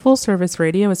Full Service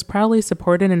Radio is proudly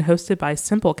supported and hosted by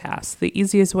Simplecast, the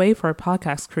easiest way for a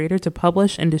podcast creator to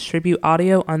publish and distribute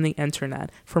audio on the internet.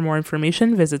 For more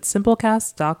information, visit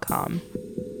simplecast.com.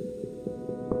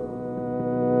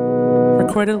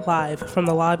 Recorded live from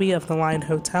the lobby of the Line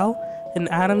Hotel in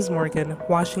Adams Morgan,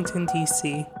 Washington,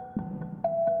 D.C.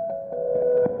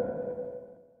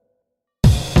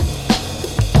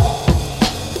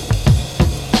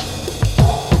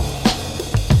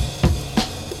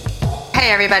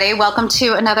 Hey everybody, welcome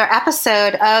to another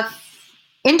episode of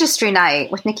Industry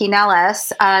Night with Nikki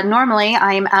Nellis. Normally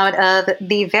I'm out of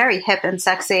the very hip and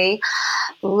sexy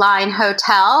Line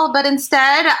Hotel, but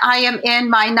instead I am in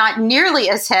my not nearly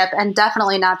as hip and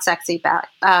definitely not sexy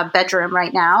bedroom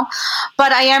right now.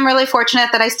 But I am really fortunate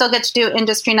that I still get to do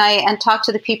Industry Night and talk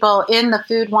to the people in the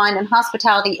food, wine, and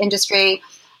hospitality industry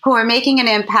who are making an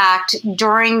impact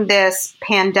during this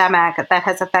pandemic that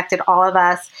has affected all of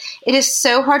us. It is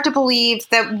so hard to believe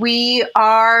that we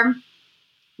are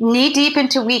knee deep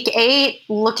into week 8,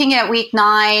 looking at week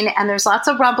 9, and there's lots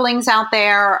of rumblings out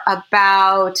there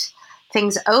about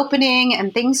things opening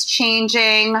and things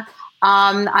changing.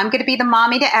 I'm going to be the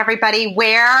mommy to everybody.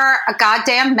 Wear a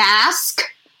goddamn mask,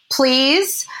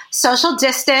 please. Social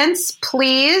distance,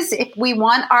 please. If we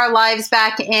want our lives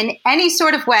back in any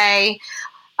sort of way.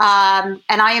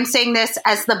 And I am saying this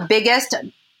as the biggest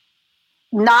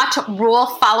not rule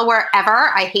follower ever.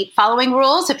 I hate following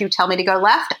rules. If you tell me to go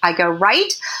left, I go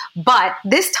right. But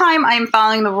this time I am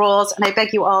following the rules, and I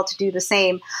beg you all to do the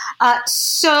same.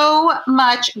 So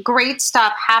much great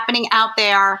stuff happening out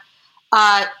there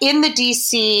in the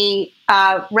DC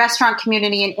restaurant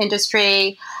community and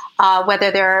industry,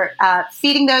 whether they're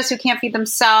feeding those who can't feed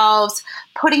themselves,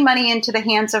 putting money into the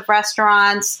hands of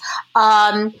restaurants,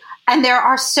 and there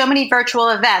are so many virtual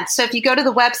events. So if you go to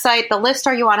the website,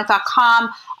 thelistareyouwantit.com,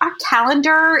 our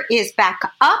calendar is back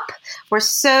up. We're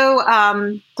so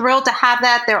thrilled to have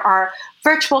that. There are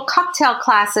virtual cocktail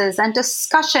classes and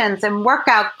discussions and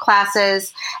workout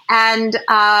classes and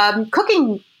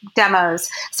cooking demos.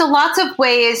 So lots of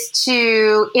ways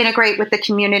to integrate with the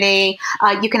community.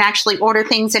 You can actually order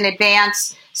things in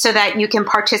advance so that you can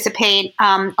participate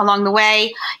along the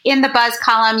way. In the Buzz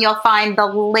column, you'll find the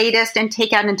latest in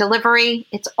takeout and delivery.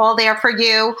 It's all there for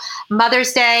you.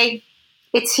 Mother's Day,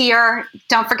 it's here.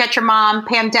 Don't forget your mom.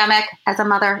 Pandemic as a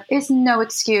mother is no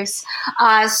excuse.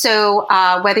 So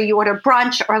whether you order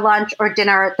brunch or lunch or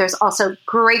dinner, there's also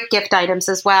great gift items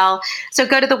as well. So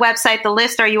go to the website,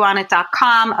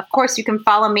 thelistareyouwantit.com. Of course, you can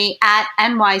follow me at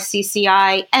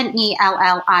NYCCI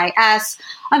NELLIS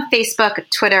on Facebook,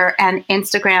 Twitter, and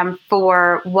Instagram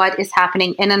for what is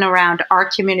happening in and around our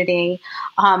community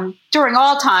during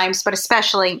all times, but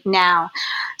especially now.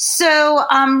 So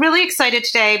I'm really excited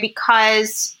today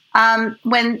because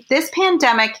when this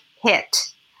pandemic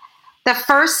hit, the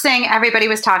first thing everybody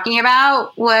was talking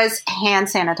about was hand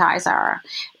sanitizer.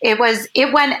 You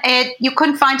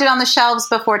couldn't find it on the shelves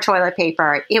before toilet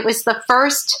paper. It was the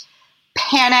first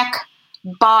panic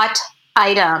bought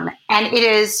item, and it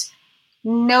is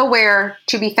nowhere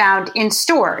to be found in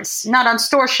stores, not on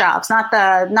store shelves, not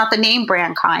the name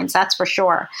brand kinds, that's for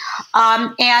sure.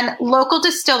 And local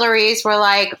distilleries were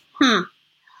like,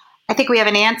 I think we have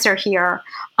an answer here.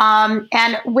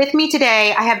 And with me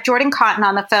today, I have Jordan Cotton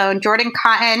on the phone. Jordan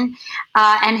Cotton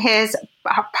and his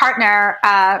partner,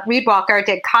 Reed Walker,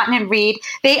 did Cotton and Reed.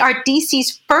 They are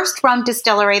DC's first rum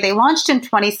distillery. They launched in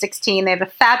 2016. They have a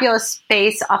fabulous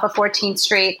space off of 14th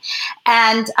Street.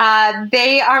 And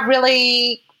they are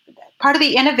really part of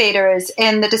the innovators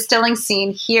in the distilling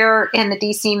scene here in the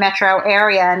DC metro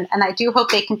area. And I do hope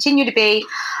they continue to be.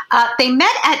 They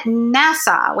met at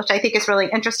NASA, which I think is really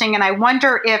interesting. And I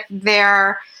wonder if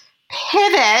their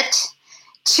pivot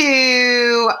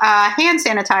to hand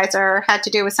sanitizer had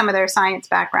to do with some of their science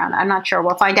background. I'm not sure.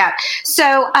 We'll find out.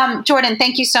 So, Jordan,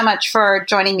 thank you so much for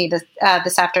joining me this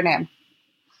afternoon.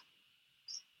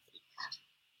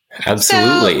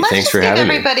 Absolutely. So Thanks for having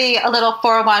me. Let's give everybody a little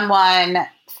 411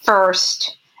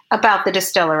 first about the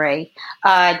distillery.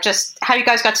 Just how you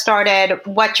guys got started,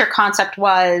 what your concept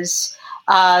was,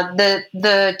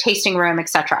 the tasting room,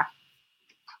 etc.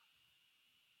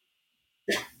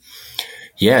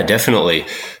 Yeah, definitely.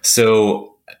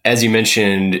 So as you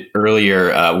mentioned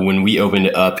earlier, when we opened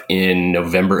up in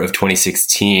November of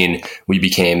 2016, we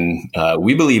became,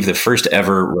 we believe, the first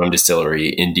ever rum distillery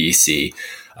in DC.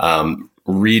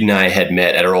 Reed and I had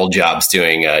met at our old jobs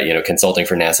doing, consulting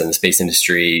for NASA in the space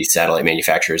industry, satellite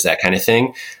manufacturers, that kind of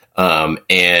thing.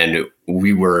 And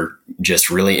we were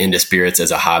just really into spirits as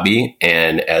a hobby.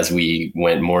 And as we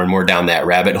went more and more down that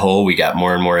rabbit hole, we got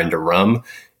more and more into rum.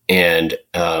 And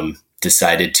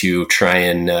decided to try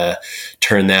and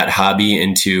turn that hobby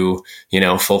into,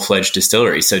 full-fledged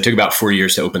distillery. So it took about 4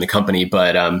 years to open the company,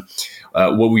 but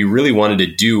what we really wanted to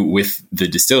do with the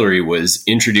distillery was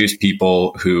introduce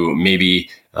people who maybe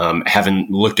haven't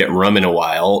looked at rum in a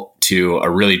while to a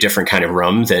really different kind of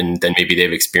rum than maybe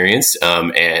they've experienced.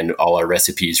 And all our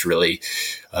recipes really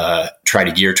try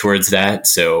to gear towards that.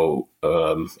 So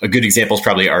a good example is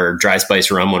probably our dry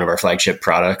spice rum, one of our flagship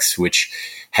products, which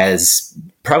has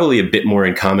probably a bit more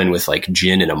in common with like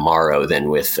gin and Amaro than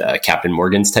with Captain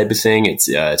Morgan's type of thing.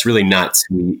 It's really not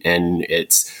sweet, and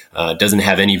it's doesn't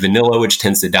have any vanilla, which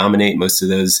tends to dominate most of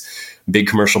those big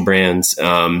commercial brands.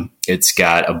 It's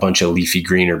got a bunch of leafy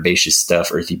green herbaceous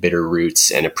stuff, earthy bitter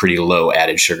roots, and a pretty low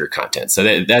added sugar content.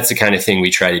 So that's the kind of thing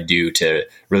we try to do to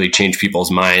really change people's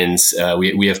minds.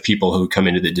 We have people who come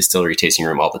into the distillery tasting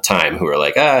room all the time who are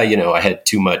like, I had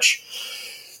too much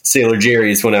Sailor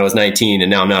Jerry's when I was 19 and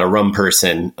now I'm not a rum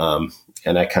person.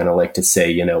 And I kind of like to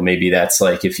say, maybe that's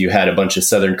like if you had a bunch of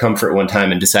Southern Comfort one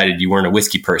time and decided you weren't a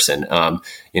whiskey person,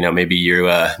 maybe you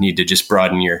need to just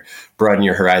broaden your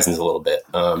horizons a little bit.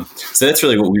 So that's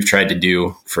really what we've tried to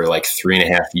do for like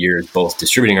 3.5 years, both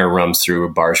distributing our rums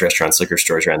through bars, restaurants, liquor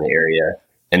stores around the area,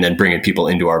 and then bringing people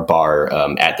into our bar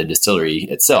at the distillery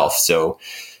itself. So,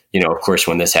 of course,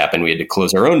 when this happened, we had to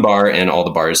close our own bar, and all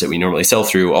the bars that we normally sell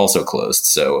through also closed.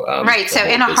 So, right. So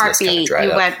in a heartbeat,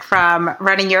 you went from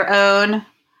running your own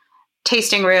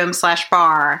tasting room /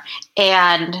 bar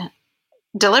and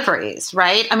deliveries,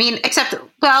 right? I mean,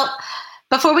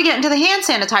 before we get into the hand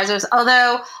sanitizers,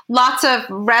 although lots of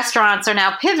restaurants are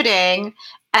now pivoting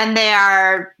and they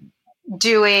are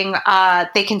doing,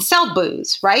 they can sell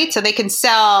booze, right? So they can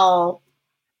sell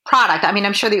product. I mean,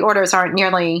 I'm sure the orders aren't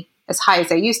nearly as high as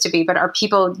they used to be, but are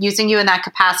people using you in that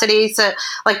capacity? So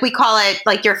like we call it,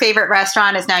 like your favorite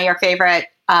restaurant is now your favorite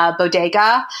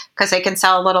bodega because they can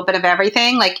sell a little bit of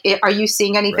everything. Like, are you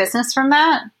seeing any business from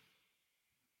that?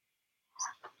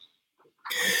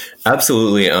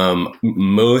 Absolutely.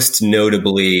 Most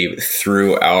notably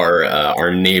through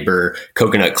our neighbor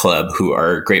Coconut Club, who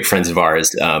are great friends of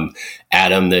ours.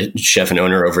 Adam, the chef and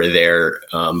owner over there,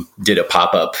 did a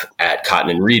pop-up at Cotton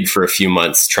and Reed for a few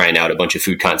months, trying out a bunch of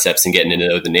food concepts and getting to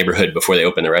know the neighborhood before they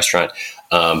opened the restaurant.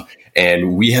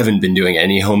 And we haven't been doing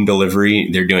any home delivery.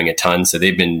 They're doing a ton. So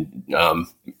they've been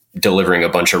delivering a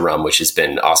bunch of rum, which has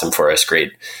been awesome for us.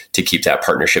 Great to keep that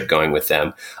partnership going with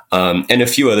them. And a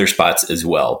few other spots as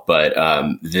well. But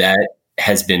that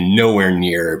has been nowhere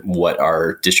near what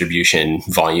our distribution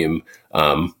volume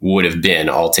would have been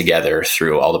altogether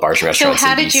through all the bars and restaurants. So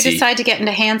how did you decide to get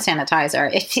into hand sanitizer?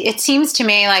 It seems to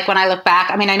me like when I look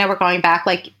back, I mean, I know we're going back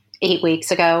like 8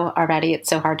 weeks ago already. It's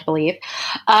so hard to believe.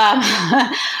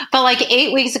 But like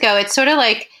 8 weeks ago, it's sort of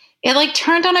like, it like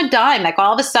turned on a dime. Like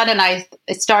all of a sudden I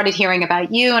started hearing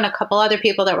about you and a couple other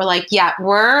people that were like, yeah,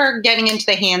 we're getting into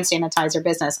the hand sanitizer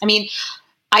business. I mean,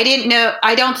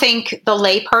 I don't think the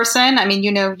layperson, I mean,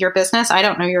 your business, I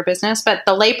don't know your business, but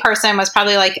the layperson was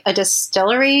probably like a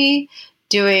distillery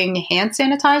doing hand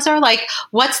sanitizer. Like,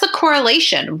 what's the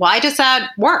correlation? Why does that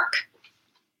work?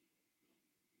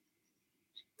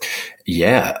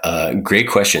 Yeah, great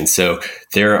question. So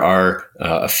there are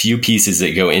a few pieces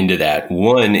that go into that.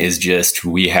 One is just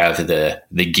we have the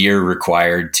gear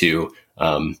required to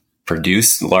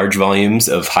produce large volumes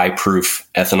of high proof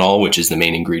ethanol, which is the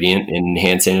main ingredient in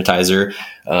hand sanitizer,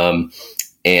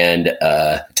 and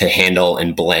to handle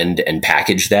and blend and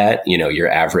package that. Your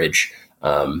average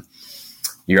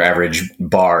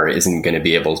bar isn't going to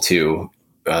be able to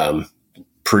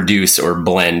produce or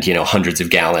blend, hundreds of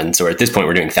gallons, or at this point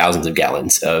we're doing thousands of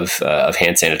gallons of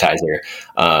hand sanitizer.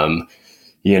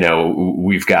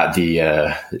 We've got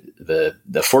the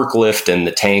forklift and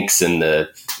the tanks and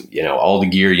all the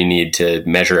gear you need to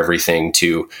measure everything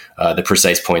to the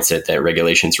precise points that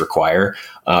regulations require.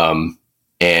 And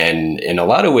in a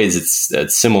lot of ways, it's a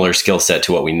similar skill set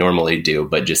to what we normally do,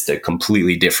 but just a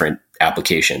completely different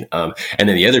application. And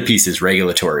then the other piece is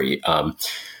regulatory.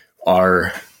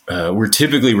 We're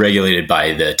typically regulated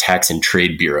by the Tax and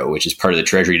Trade Bureau, which is part of the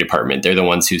Treasury Department. They're the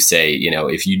ones who say,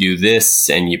 if you do this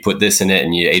and you put this in it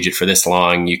and you age it for this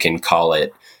long, you can call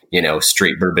it,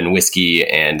 straight bourbon whiskey.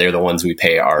 And they're the ones we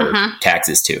pay our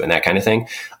taxes to and that kind of thing.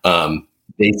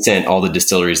 They sent all the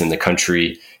distilleries in the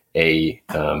country a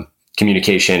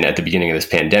communication at the beginning of this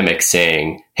pandemic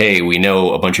saying, hey, we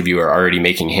know a bunch of you are already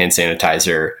making hand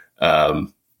sanitizer,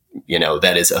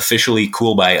 that is officially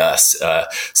cool by us.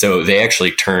 So they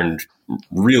actually turned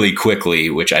really quickly,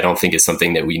 which I don't think is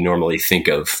something that we normally think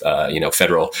of,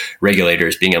 federal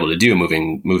regulators being able to do,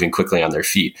 moving quickly on their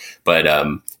feet. But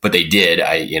they did.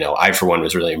 I for one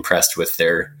was really impressed with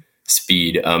their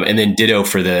speed. And then ditto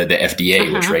for the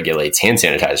FDA, which regulates hand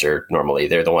sanitizer. Normally,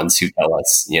 they're the ones who tell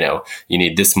us, you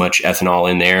need this much ethanol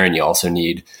in there, and you also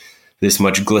need this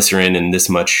much glycerin and this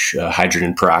much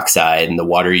hydrogen peroxide, and the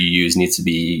water you use needs to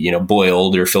be,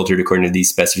 boiled or filtered according to these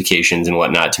specifications and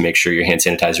whatnot to make sure your hand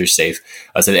sanitizer is safe.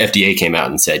 So the FDA came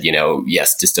out and said,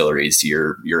 yes, distilleries,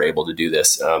 you're able to do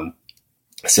this.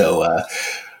 So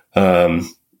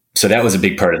that was a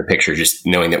big part of the picture, just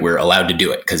knowing that we're allowed to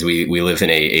do it because we live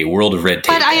in a world of red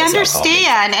tape. But I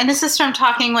understand, and this is from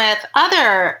talking with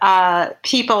other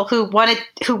people who wanted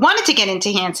to get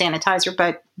into hand sanitizer,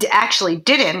 but actually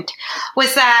didn't,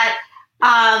 was that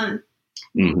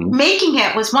making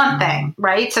it was one thing,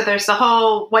 right? So there's the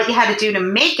whole what you had to do to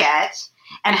make it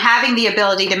and having the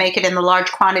ability to make it in the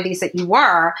large quantities that you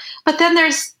were. But then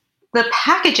there's the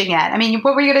packaging it. I mean,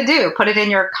 what were you going to do? Put it in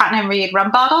your Cotton and Reed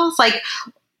rum bottles?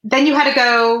 Then you had to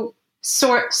go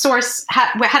source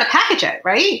how to package it,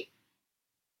 right?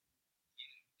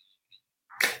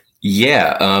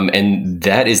 Yeah, and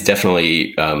that is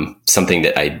definitely something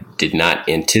that I did not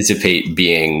anticipate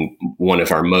being one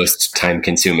of our most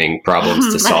time-consuming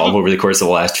problems to solve over the course of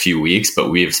the last few weeks. But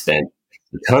we have spent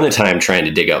a ton of time trying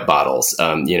to dig up bottles.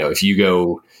 If you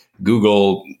go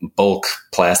Google bulk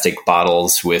plastic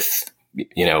bottles with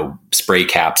spray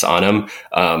caps on them,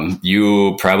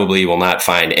 you probably will not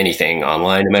find anything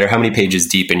online, no matter how many pages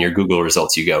deep in your Google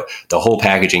results you go. The whole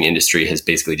packaging industry has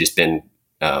basically just been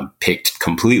picked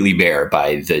completely bare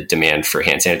by the demand for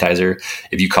hand sanitizer.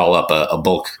 If you call up a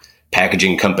bulk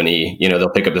packaging company, they'll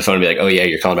pick up the phone and be like, "Oh yeah,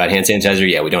 you're calling about hand sanitizer?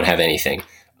 Yeah, we don't have anything."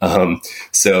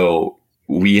 So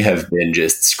we have been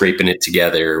just scraping it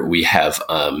together. We have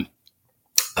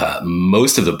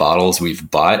most of the bottles we've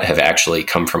bought have actually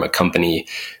come from a company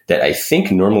that I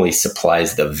think normally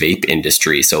supplies the vape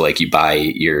industry. So like you buy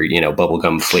your,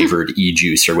 bubblegum flavored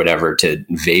e-juice or whatever to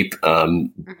vape,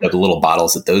 the little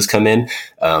bottles that those come in.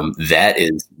 That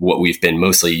is what we've been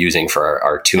mostly using for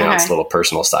our 2-ounce little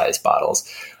personal size bottles.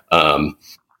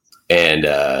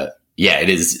 Yeah, it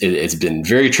is. It's been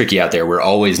very tricky out there. We're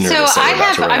always nervous. So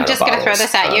I'm just going to throw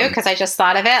this at you because I just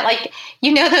thought of it.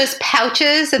 Those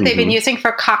pouches that they've been using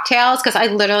for cocktails, because I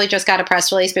literally just got a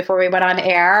press release before we went on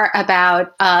air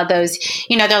about those,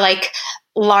 they're like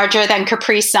larger than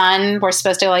Capri Sun. We're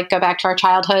supposed to go back to our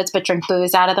childhoods, but drink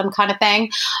booze out of them kind of thing.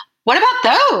 What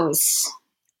about those?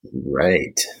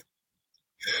 Right.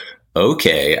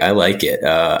 Okay. I like it.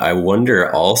 I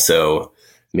wonder also,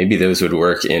 maybe those would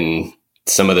work in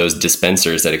some of those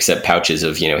dispensers that accept pouches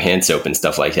of, hand soap and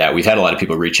stuff like that. We've had a lot of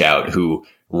people reach out who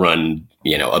run,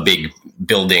 a big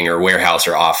building or warehouse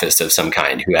or office of some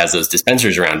kind who has those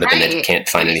dispensers around, but then they can't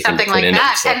find anything to put in it.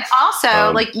 So, and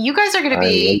also, you guys are going to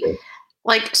be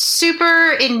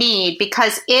super in need,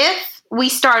 because if we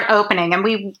start opening, and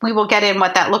we will get in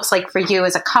what that looks like for you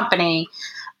as a company,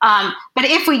 but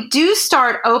if we do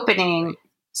start opening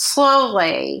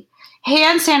slowly,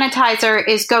 hand sanitizer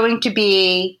is going to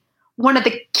be one of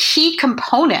the key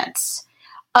components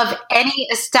of any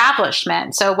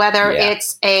establishment. So whether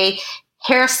it's a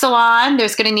hair salon,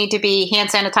 there's going to need to be hand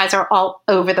sanitizer all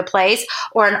over the place,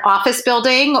 or an office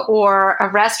building or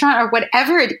a restaurant or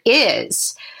whatever it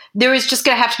is, there is just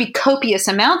going to have to be copious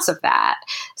amounts of that.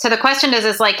 So the question is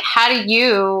how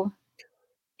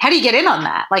do you get in on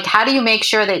that? How do you make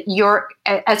sure that you're,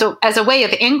 as a way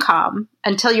of income,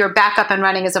 until you're back up and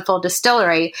running as a full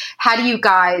distillery, how do you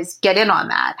guys get in on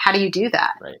that? How do you do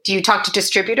that? Right. Do you talk to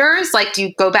distributors? Do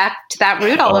you go back to that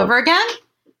route all over again?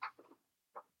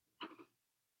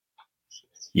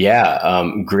 Yeah,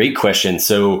 great question.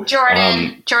 So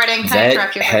Jordan, can I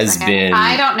interrupt you for a second?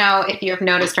 I don't know if you have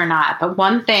noticed or not, but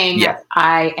one thing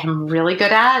I am really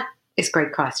good at is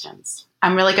great questions.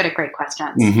 I'm really good at great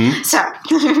questions. Mm-hmm. So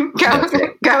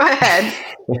go ahead.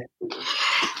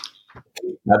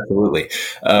 Absolutely.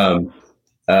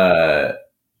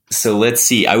 So let's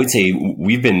see. I would say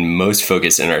we've been most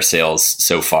focused in our sales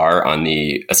so far on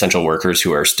the essential workers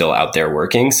who are still out there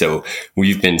working. So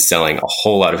we've been selling a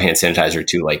whole lot of hand sanitizer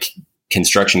to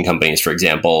construction companies, for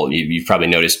example. You've probably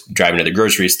noticed driving to the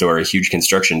grocery store, huge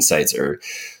construction sites are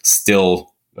still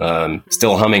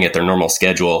humming at their normal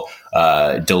schedule.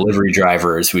 Delivery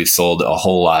drivers, we've sold a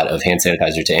whole lot of hand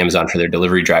sanitizer to Amazon for their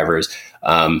delivery drivers.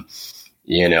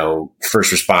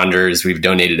 First responders, we've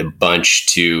donated a bunch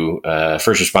to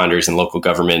first responders and local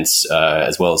governments,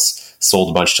 as well as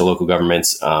sold a bunch to local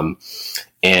governments.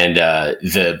 And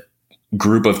the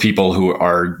group of people who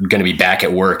are going to be back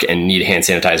at work and need hand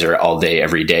sanitizer all day,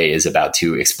 every day is about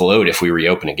to explode if we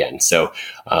reopen again. So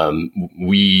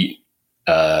we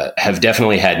have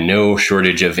definitely had no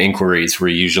shortage of inquiries. We're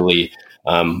usually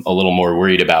a little more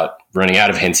worried about running out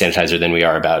of hand sanitizer than we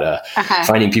are about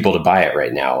finding people to buy it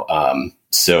right now.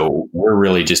 So we're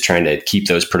really just trying to keep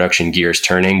those production gears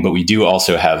turning, but we do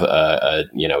also have a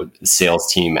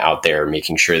sales team out there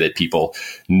making sure that people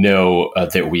know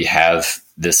that we have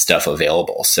this stuff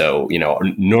available. So,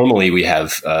 normally we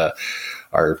have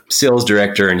our sales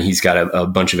director, and he's got a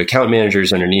bunch of account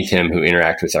managers underneath him who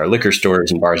interact with our liquor stores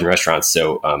and bars and restaurants.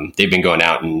 So they've been going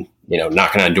out and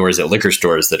knocking on doors at liquor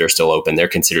stores that are still open. They're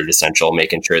considered essential,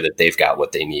 making sure that they've got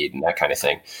what they need and that kind of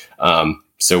thing.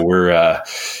 So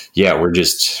we're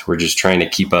just trying to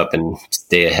keep up and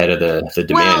stay ahead of the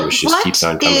demand, which just keeps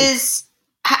on coming.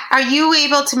 Are you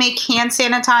able to make hand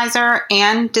sanitizer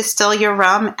and distill your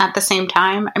rum at the same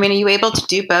time? I mean, are you able to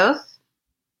do both?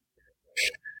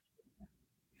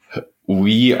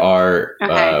 We are,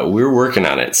 we're working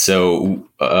on it. So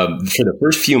for the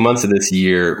first few months of this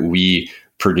year, we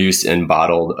produced and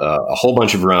bottled a whole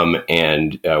bunch of rum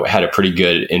and had a pretty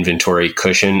good inventory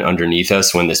cushion underneath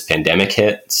us when this pandemic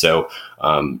hit. So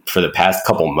for the past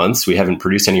couple months, we haven't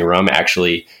produced any rum.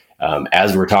 Actually,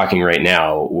 as we're talking right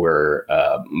now, we're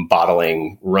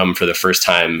bottling rum for the first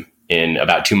time in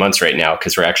about 2 months right now,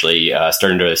 because we're actually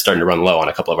starting to run low on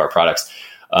a couple of our products.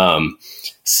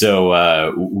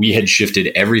 So we had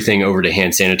shifted everything over to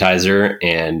hand sanitizer,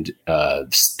 and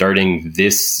starting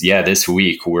this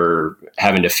week, we're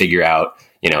having to figure out,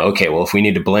 okay, well, if we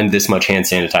need to blend this much hand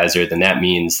sanitizer, then that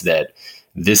means that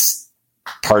this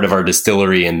part of our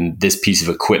distillery and this piece of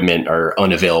equipment are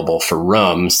unavailable for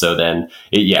rum. So then,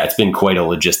 it's been quite a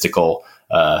logistical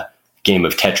game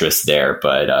of Tetris there,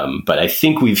 but I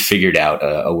think we've figured out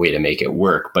a way to make it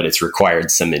work, but it's required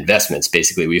some investments.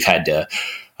 Basically, we've had to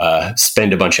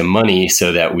spend a bunch of money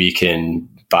so that we can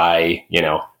buy,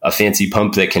 a fancy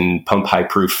pump that can pump high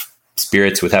proof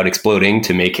spirits without exploding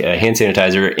to make a hand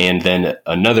sanitizer, and then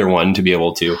another one to be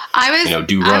able to, do rum at the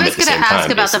same time. I was going to ask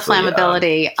about the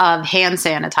flammability of hand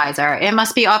sanitizer. It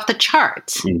must be off the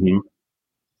charts. Mm-hmm.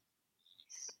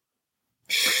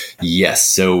 Yes.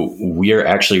 So we are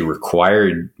actually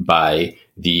required by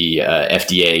the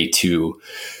FDA to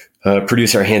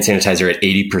produce our hand sanitizer at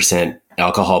 80%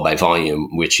 alcohol by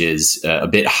volume, which is a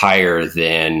bit higher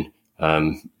than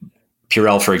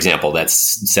Purell, for example.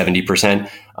 That's 70%.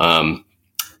 And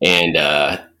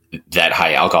that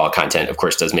high alcohol content, of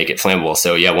course, does make it flammable.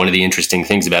 So, one of the interesting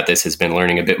things about this has been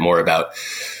learning a bit more about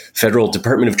Federal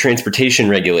Department of Transportation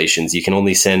regulations. You can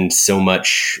only send so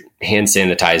much hand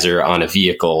sanitizer on a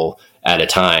vehicle at a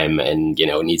time, and,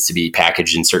 it needs to be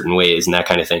packaged in certain ways and that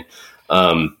kind of thing.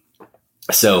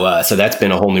 So that's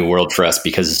been a whole new world for us,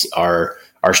 because our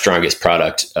strongest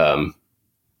product on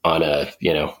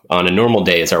a normal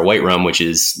day is our white rum, which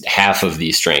is half of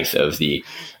the strength of the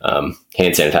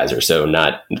hand sanitizer. So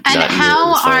not. And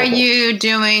how are you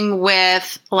doing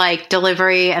with like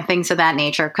delivery and things of that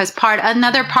nature? Because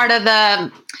another part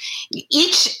of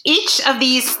each of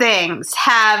these things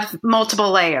have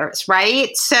multiple layers,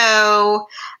 right? So.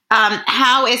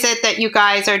 How is it that you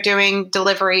guys are doing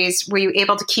deliveries? Were you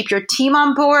able to keep your team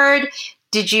on board?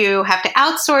 Did you have to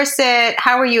outsource it?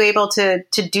 How were you able to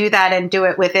do that and do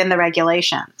it within the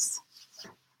regulations?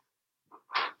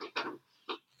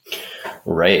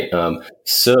 Right.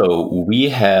 So we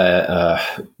had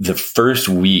the first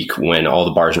week when all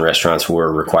the bars and restaurants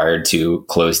were required to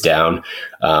close down,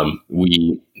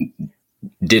 we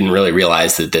didn't really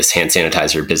realize that this hand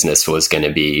sanitizer business was going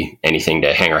to be anything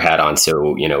to hang our hat on.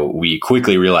 So, we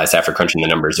quickly realized after crunching the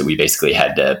numbers that we basically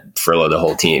had to furlough the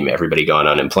whole team, everybody go on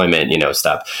unemployment,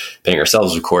 stop paying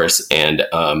ourselves, of course. And,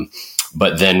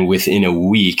 but then within a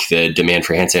week, the demand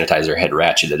for hand sanitizer had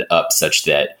ratcheted up such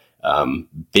that,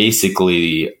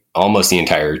 basically almost the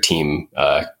entire team,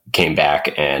 came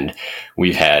back, and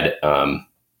we've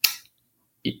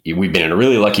been in a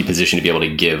really lucky position to be able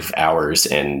to give hours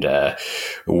and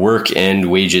work and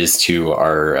wages to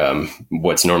our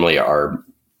what's normally our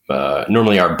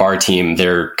bar team.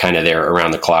 They're kind of there around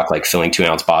the clock, like filling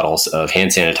 2-ounce bottles of hand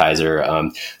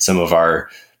sanitizer. Some of our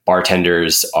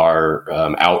bartenders are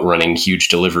out running huge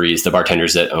deliveries. The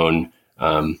bartenders that own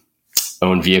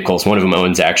vehicles. One of them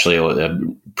owns actually a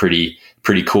pretty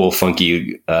cool,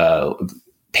 funky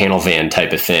panel van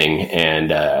type of thing,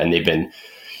 and they've been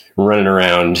running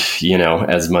around,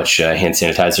 as much hand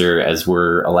sanitizer as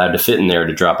we're allowed to fit in there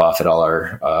to drop off at all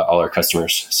our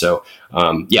customers. So,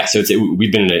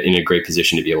 we've been in a great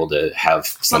position to be able to have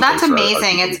something. Well, that's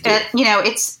amazing.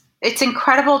 It's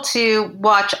incredible to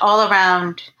watch all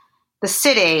around the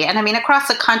city, and I mean across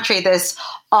the country. This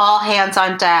all hands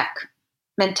on deck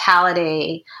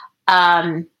mentality.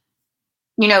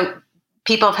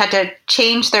 People have had to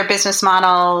change their business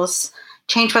models,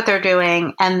 change what they're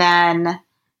doing, and then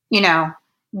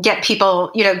get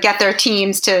people, get their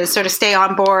teams to sort of stay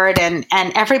on board, and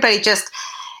everybody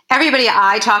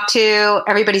I talk to,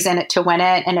 everybody's in it to win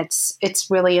it. And it's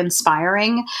really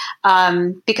inspiring,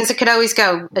 because it could always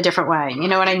go a different way. You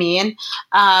know what I mean?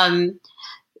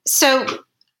 So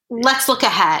let's look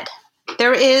ahead.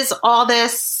 There is all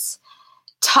this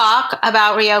talk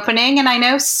about reopening, and I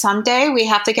know someday we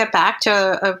have to get back to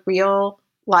a real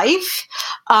life,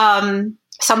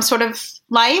 some sort of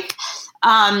life.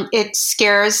 It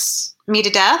scares me to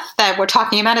death that we're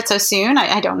talking about it so soon.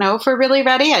 I don't know if we're really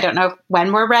ready. I don't know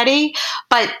when we're ready.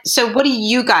 But so what do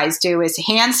you guys do? Is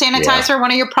hand sanitizer one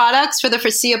of your products for the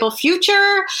foreseeable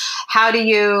future? How do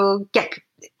you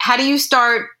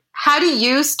start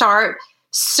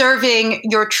serving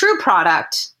your true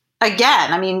product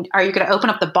again? I mean, are you going to open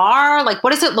up the bar? Like,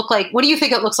 what does it look like? What do you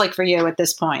think it looks like for you at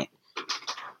this point?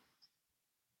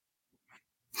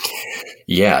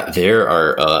 Yeah, there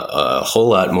are a whole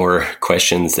lot more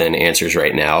questions than answers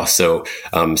right now. So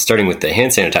starting with the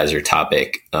hand sanitizer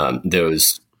topic,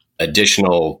 those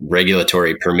additional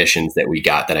regulatory permissions that we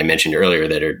got that I mentioned earlier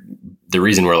that are the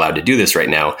reason we're allowed to do this right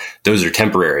now, those are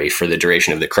temporary for the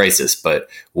duration of the crisis. But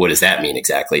what does that mean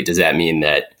exactly? Does that mean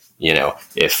that,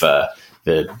 if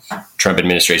the Trump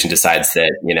administration decides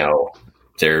that,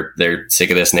 they're sick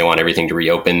of this and they want everything to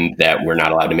reopen, that we're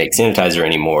not allowed to make sanitizer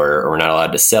anymore, or we're not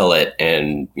allowed to sell it,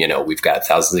 and we've got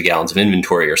thousands of gallons of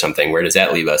inventory or something? Where does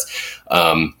that leave us?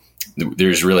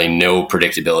 There's really no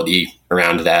predictability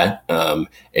around that.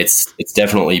 It's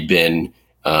definitely been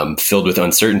filled with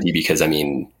uncertainty because,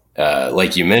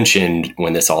 like you mentioned,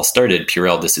 when this all started,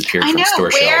 Purell disappeared from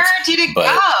store shelves. Where did it go?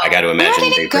 I got to imagine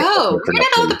where did it go? Where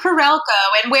did all the Purell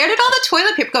go? And where did all the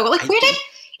toilet paper go? Like, where did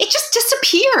it just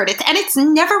disappeared? And it's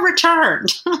never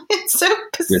returned. It's so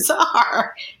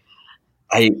bizarre.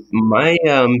 It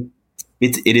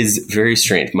is very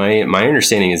strange. My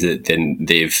understanding is that then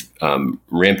they've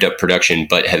ramped up production,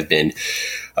 but have been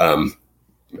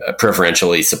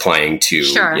preferentially supplying to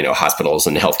hospitals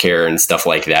and healthcare and stuff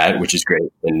like that, which is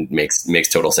great and makes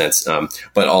total sense.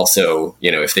 But also,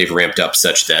 if they've ramped up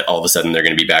such that all of a sudden they're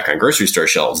going to be back on grocery store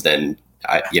shelves, then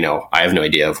I have no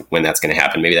idea of when that's going to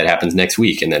happen. Maybe that happens next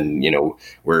week, and then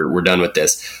we're done with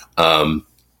this. So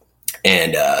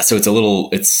it's a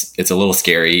little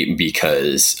scary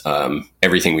because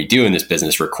everything we do in this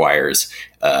business requires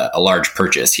a large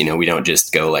purchase. We don't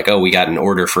just go like, oh, we got an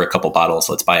order for a couple bottles,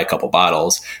 let's buy a couple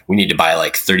bottles. We need to buy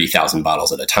like 30,000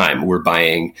 bottles at a time. We're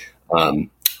buying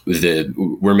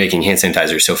we're making hand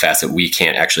sanitizer so fast that we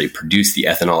can't actually produce the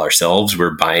ethanol ourselves.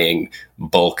 We're buying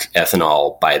bulk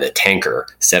ethanol by the tanker,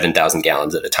 7,000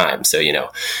 gallons at a time. So,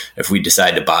 if we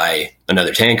decide to buy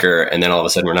another tanker and then all of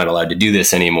a sudden we're not allowed to do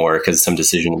this anymore because some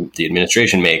decision the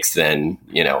administration makes, then,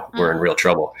 we're in real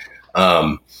trouble.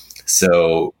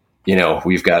 So,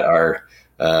 we've got our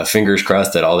fingers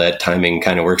crossed that all that timing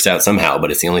kind of works out somehow,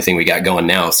 but it's the only thing we got going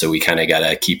now. So we kind of got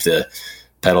to keep the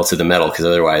pedal to the metal, because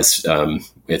otherwise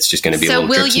it's just going to be little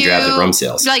drips and drabs of rum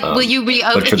sales. Like, will you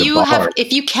reopen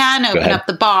if you can open up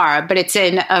the bar, but it's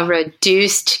in a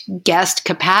reduced guest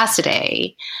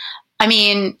capacity?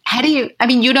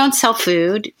 You don't sell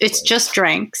food. It's just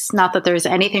drinks. Not that there's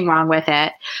anything wrong with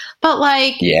it, but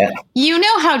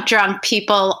how drunk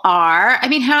people are.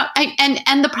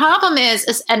 And the problem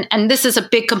is this is a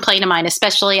big complaint of mine,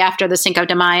 especially after the Cinco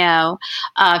de Mayo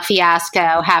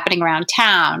fiasco happening around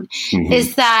town,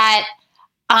 is that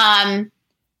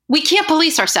we can't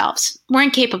police ourselves. We're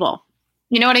incapable.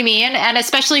 You know what I mean? And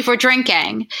especially if we're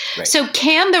drinking. Right. So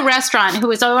can the restaurant, who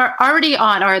is already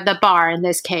on, or the bar in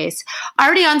this case,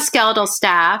 already on skeletal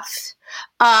staff,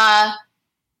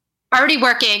 already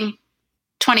working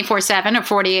 24/7 or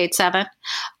 48/7,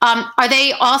 are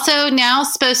they also now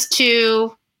supposed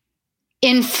to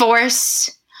enforce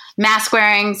mask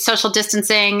wearing, social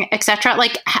distancing, etc.?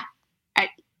 Like,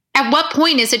 at what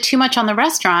point is it too much on the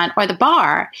restaurant or the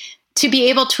bar to be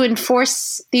able to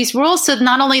enforce these rules, so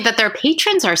not only that their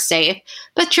patrons are safe,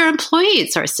 but your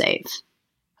employees are safe?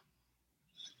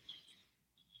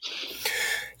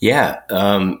 Yeah.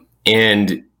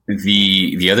 And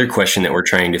the other question that we're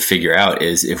trying to figure out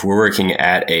is, if we're working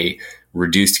at a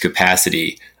reduced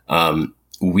capacity,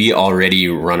 we already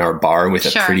run our bar with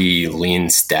a pretty lean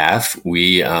staff.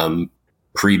 We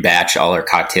pre-batch all our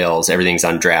cocktails. Everything's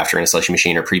on draft or in a slushie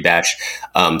machine or pre-batch.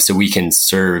 So we can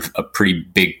serve a pretty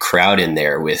big crowd in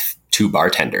there with 2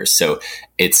 bartenders. So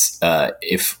it's,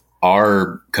 if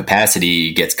our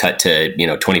capacity gets cut to,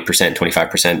 20%,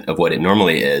 25% of what it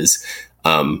normally is,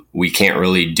 we can't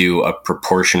really do a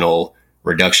proportional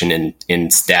reduction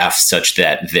in staff such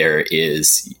that there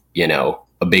is,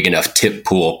 a big enough tip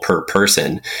pool per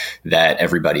person that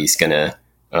everybody's going to,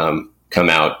 come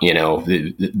out,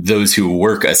 those who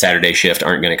work a Saturday shift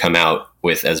aren't going to come out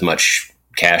with as much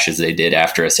cash as they did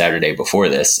after a Saturday before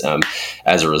this,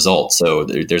 as a result. So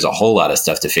there's a whole lot of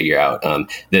stuff to figure out.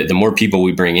 The more people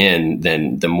we bring in,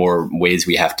 then the more ways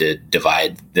we have to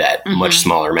divide that much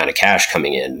smaller amount of cash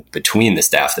coming in between the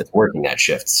staff that's working that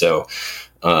shift. So,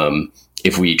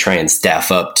 if we try and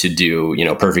staff up to do,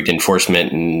 perfect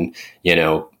enforcement and,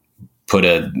 put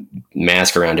a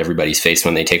mask around everybody's face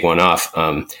when they take one off,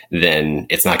 then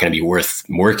it's not going to be worth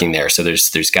working there. So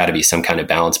there's got to be some kind of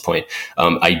balance point.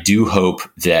 I do hope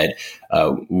that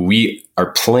we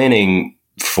are planning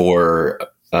for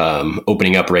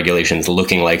opening up regulations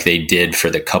looking like they did for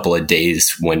the couple of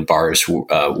days when bars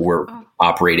were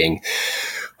operating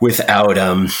without,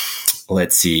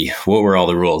 let's see, what were all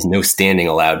the rules? No standing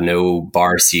allowed, no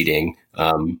bar seating.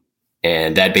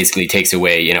 And that basically takes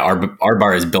away, our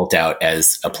bar is built out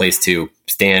as a place to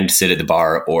stand, sit at the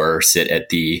bar, or sit at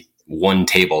the one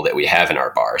table that we have in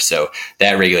our bar. So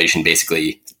that regulation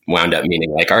basically wound up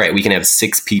meaning like, all right, we can have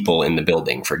 6 people in the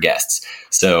building for guests.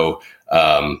 So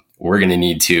we're going to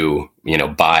need to,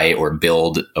 buy or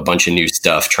build a bunch of new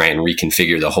stuff, try and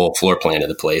reconfigure the whole floor plan of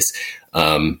the place,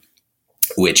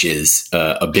 which is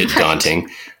a bit daunting.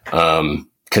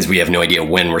 Because we have no idea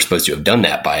when we're supposed to have done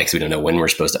that by, because we don't know when we're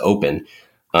supposed to open.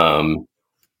 There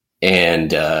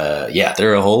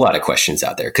are a whole lot of questions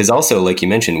out there. Because also, like you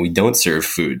mentioned, we don't serve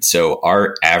food. So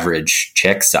our average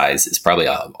check size is probably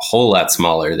a whole lot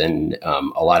smaller than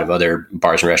a lot of other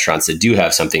bars and restaurants that do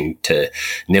have something to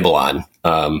nibble on.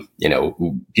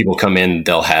 People come in,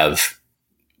 they'll have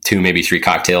 2, maybe 3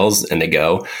 cocktails and they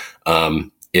go.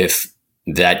 If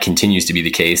that continues to be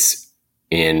the case,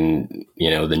 in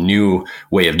the new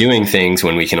way of doing things,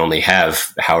 when we can only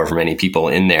have however many people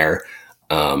in there,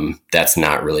 that's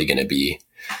not really going to be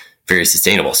very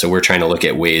sustainable. So we're trying to look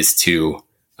at ways to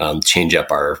change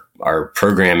up our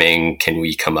programming. Can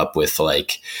we come up with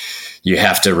like, you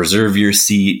have to reserve your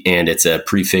seat and it's a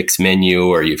prefix menu,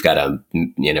 or you've got a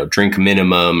drink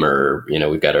minimum, or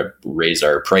we've got to raise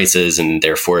our prices and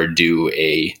therefore do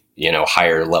a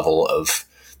higher level of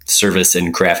service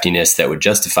and craftiness that would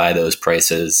justify those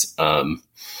prices.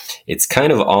 It's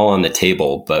kind of all on the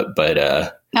table, but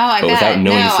without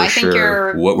knowing for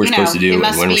sure what we're supposed to do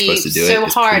and when we're supposed to do it,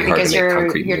 it's hard pretty hard because to make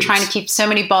concrete you're moves. trying to keep so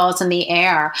many balls in the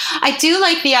air. I do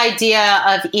like the idea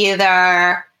of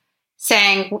either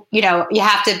saying, you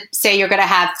have to say you're going to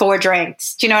have 4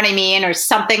 drinks. Do you know what I mean? Or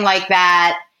something like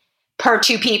that per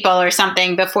 2 people or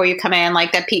something before you come in,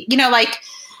 like that.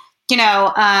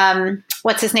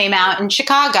 What's his name out in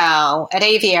Chicago at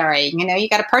Aviary, you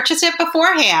got to purchase it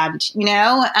beforehand,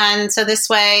 and so this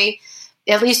way,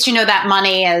 at least, that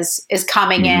money is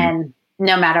coming in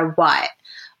no matter what.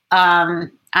 I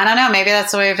don't know. Maybe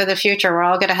that's the way for the future. We're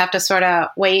all going to have to sort of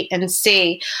wait and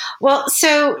see. Well,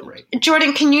 so right.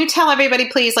 Jordan, can you tell everybody,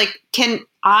 please, can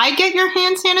I get your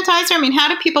hand sanitizer? I mean, how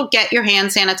do people get your hand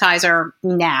sanitizer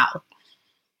now?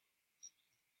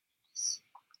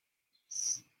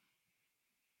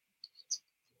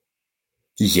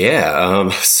 Yeah.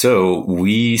 So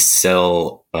we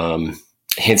sell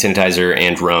hand sanitizer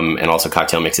and rum and also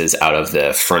cocktail mixes out of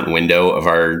the front window of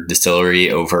our distillery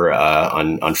over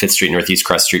on 5th Street Northeast,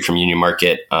 across the street from Union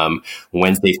Market,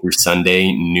 Wednesday through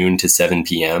Sunday, noon to 7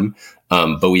 p.m.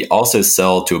 But we also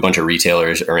sell to a bunch of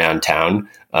retailers around town.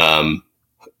 On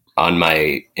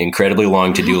my incredibly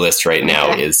long to-do list right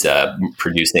now is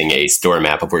producing a store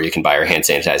map of where you can buy our hand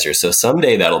sanitizer. So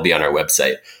someday that'll be on our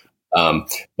website. But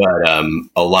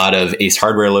a lot of Ace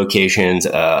Hardware locations,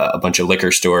 a bunch of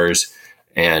liquor stores,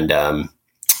 and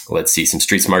some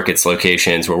Streets Markets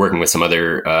locations. We're working with some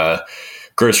other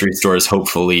grocery stores.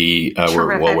 Hopefully,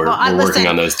 we're working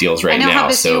on those deals right now.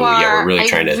 So we're really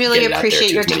trying to really get it out there appreciate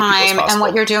to your as many people as time, possible. and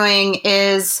what you're doing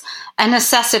is a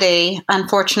necessity,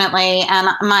 unfortunately. And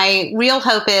my real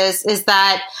hope is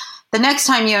that the next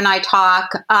time you and I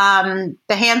talk, the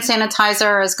hand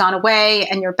sanitizer has gone away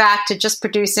and you're back to just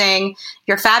producing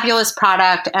your fabulous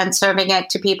product and serving it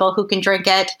to people who can drink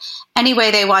it any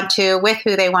way they want to, with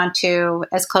who they want to,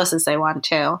 as close as they want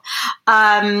to.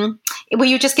 Will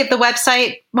you just give the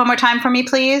website one more time for me,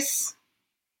 please?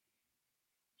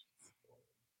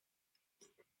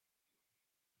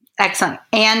 Excellent.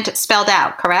 And spelled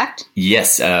out, correct?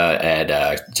 Yes, at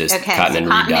just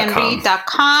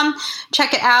cottonandreed.com.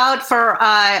 Check it out for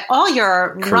all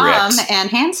your rum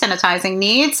and hand sanitizing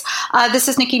needs. This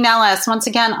is Nikki Nellis, once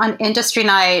again on Industry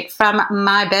Night from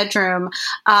my bedroom.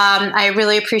 I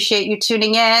really appreciate you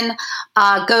tuning in.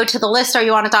 Go to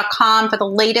thelistareyouwantit.com for the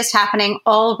latest happening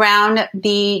all around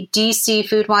the DC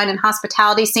food, wine, and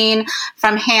hospitality scene,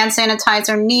 from hand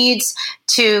sanitizer needs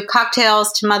to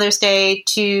cocktails, to Mother's Day,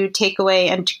 to takeaway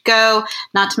and to go,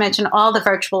 not to mention all the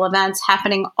virtual events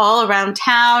happening all around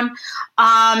town.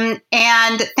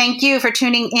 And thank you for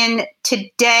tuning in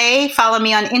today. Follow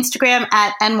me on Instagram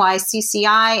at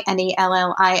NYCCI,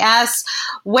 NELLIS.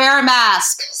 Wear a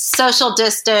mask, social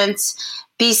distance,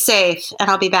 be safe, and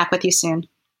I'll be back with you soon.